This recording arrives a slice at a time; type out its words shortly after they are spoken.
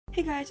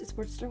Hey guys, it's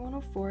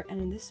Sportstar104,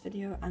 and in this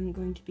video I'm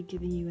going to be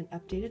giving you an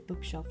updated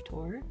bookshelf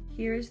tour.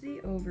 Here's the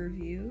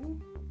overview.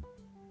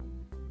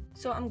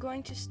 So I'm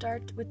going to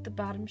start with the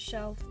bottom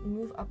shelf,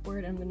 move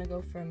upward, I'm going to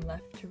go from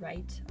left to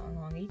right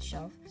along each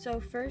shelf. So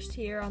first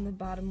here on the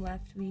bottom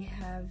left we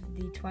have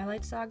the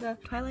Twilight Saga,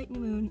 Twilight, New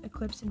Moon,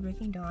 Eclipse, and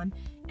Breaking Dawn,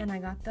 and I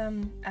got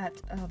them at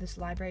this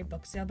library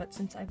book sale, but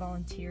since I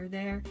volunteer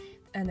there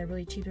and they're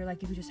really cheap, they're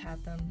like, you can just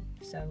have them,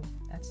 so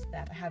that's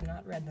that. I have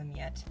not read them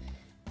yet,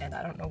 and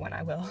I don't know when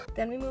I will.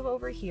 Then we move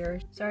over here.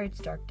 Sorry it's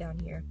dark down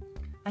here.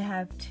 I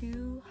have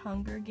two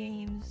Hunger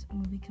Games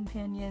movie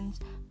companions,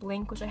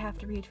 Blink, which I have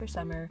to read for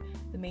summer,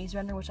 The Maze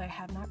Runner, which I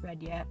have not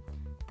read yet,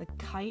 The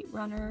Kite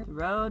Runner, The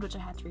Road, which I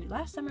had to read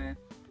last summer,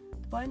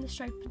 The Boy in the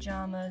Striped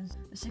Pajamas,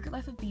 The Secret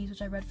Life of Bees,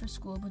 which I read for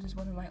school but is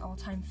one of my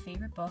all-time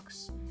favorite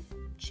books,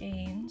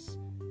 Chains,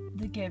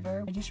 The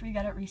Giver. I just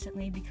reread it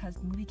recently because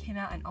the movie came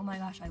out and oh my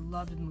gosh, I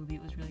loved the movie,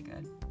 it was really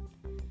good.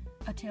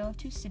 A Tale of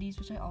Two Cities,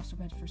 which I also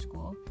read for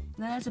school.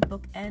 And then as a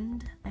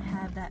bookend, I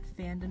have that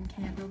fandom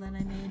candle that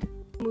I made.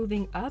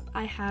 Moving up,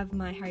 I have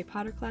my Harry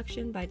Potter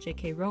collection by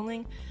J.K.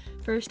 Rowling.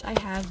 First, I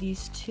have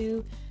these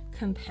two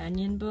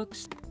companion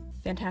books,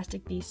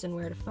 Fantastic Beasts and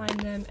Where to Find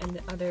Them, and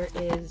the other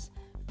is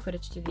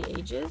Quidditch Through the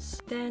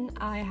Ages. Then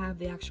I have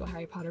the actual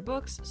Harry Potter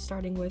books,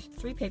 starting with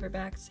 3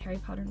 paperbacks, Harry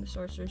Potter and the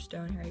Sorcerer's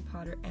Stone, Harry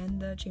Potter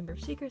and the Chamber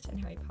of Secrets, and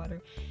Harry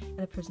Potter and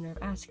the Prisoner of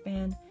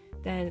Azkaban.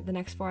 Then the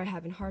next 4 I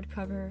have in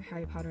hardcover,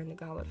 Harry Potter and the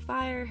Goblet of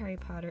Fire, Harry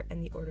Potter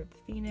and the Order of the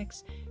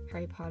Phoenix,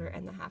 Harry Potter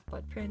and the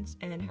Half-Blood Prince,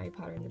 and Harry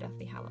Potter and the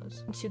Deathly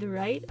Hallows. To the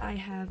right, I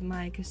have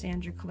my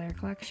Cassandra Clare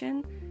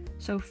collection.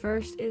 So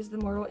first is the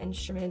Mortal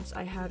Instruments.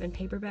 I have in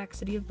paperback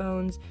City of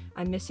Bones,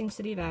 I'm Missing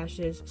City of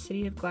Ashes,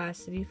 City of Glass,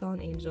 City of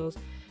Fallen Angels,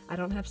 I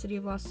Don't Have City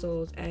of Lost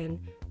Souls, and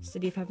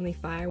City of Heavenly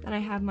Fire. Then I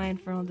have my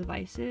Infernal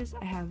Devices.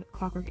 I have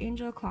Clockwork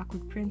Angel,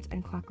 Clockwork Prince,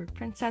 and Clockwork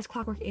Princess.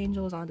 Clockwork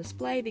Angel is on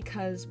display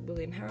because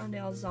William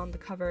Herondale is on the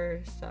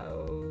cover,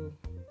 so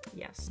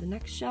yes. The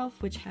next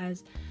shelf, which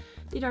has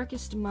The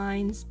Darkest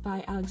Minds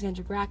by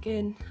Alexandra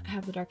Bracken. I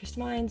have The Darkest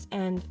Minds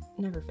and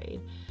Never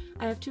Fade.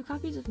 I have 2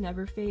 copies of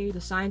Never Fade,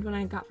 the signed one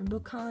I got from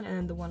BookCon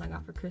and the one I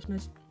got for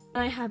Christmas.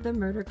 And I have The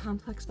Murder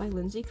Complex by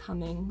Lindsay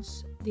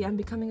Cummings, The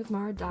Unbecoming of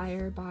Mara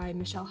Dyer by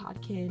Michelle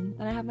Hodkin.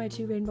 Then I have my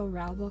 2 Rainbow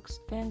Rowell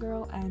books,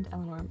 Fangirl and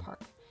Eleanor and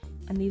Park,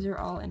 and these are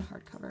all in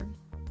hardcover.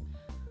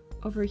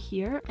 Over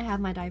here, I have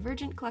my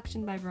Divergent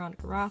collection by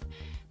Veronica Roth.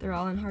 They're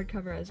all in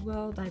hardcover as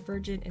well,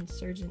 Divergent,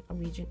 Insurgent,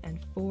 Allegiant, and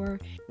 4.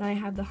 Then I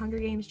have the Hunger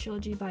Games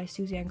trilogy by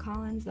Suzanne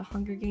Collins, The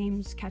Hunger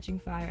Games, Catching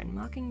Fire, and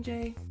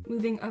Mockingjay.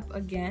 Moving up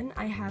again,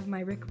 I have my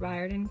Rick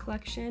Riordan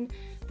collection,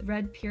 The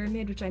Red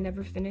Pyramid, which I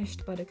never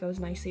finished, but it goes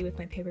nicely with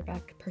my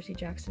paperback Percy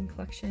Jackson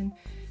collection.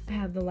 I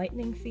have The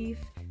Lightning Thief,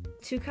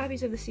 2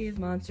 copies of The Sea of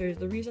Monsters.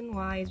 The reason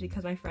why is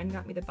because my friend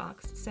got me the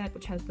box set,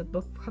 which has the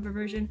book cover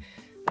version.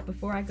 But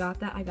before I got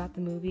that, I got the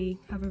movie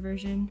cover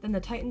version. Then The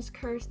Titan's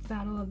Curse,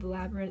 Battle of the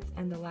Labyrinth,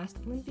 and The Last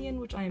Olympian,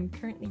 which I am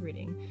currently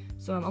reading.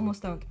 So I'm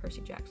almost done with the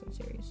Percy Jackson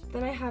series.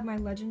 Then I have my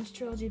Legends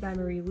trilogy by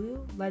Marie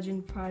Lu,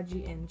 Legend,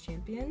 Prodigy, and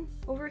Champion.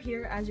 Over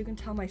here, as you can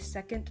tell, my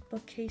second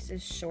bookcase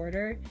is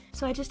shorter.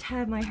 So I just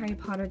have my Harry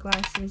Potter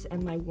glasses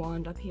and my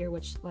wand up here,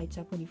 which lights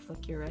up when you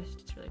flick your wrist.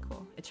 It's really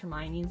cool. It's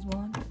Hermione's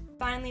wand.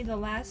 Finally, the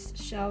last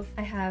shelf,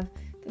 I have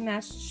The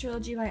Master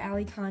Trilogy by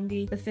Ali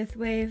Condi, The Fifth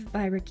Wave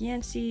by Rick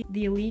Yancey,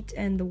 The Elite,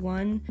 and The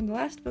One. And the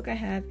last book I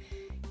have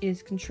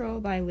is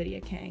Control by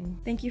Lydia Kang.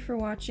 Thank you for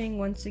watching.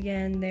 Once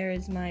again, there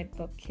is my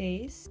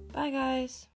bookcase. Bye guys!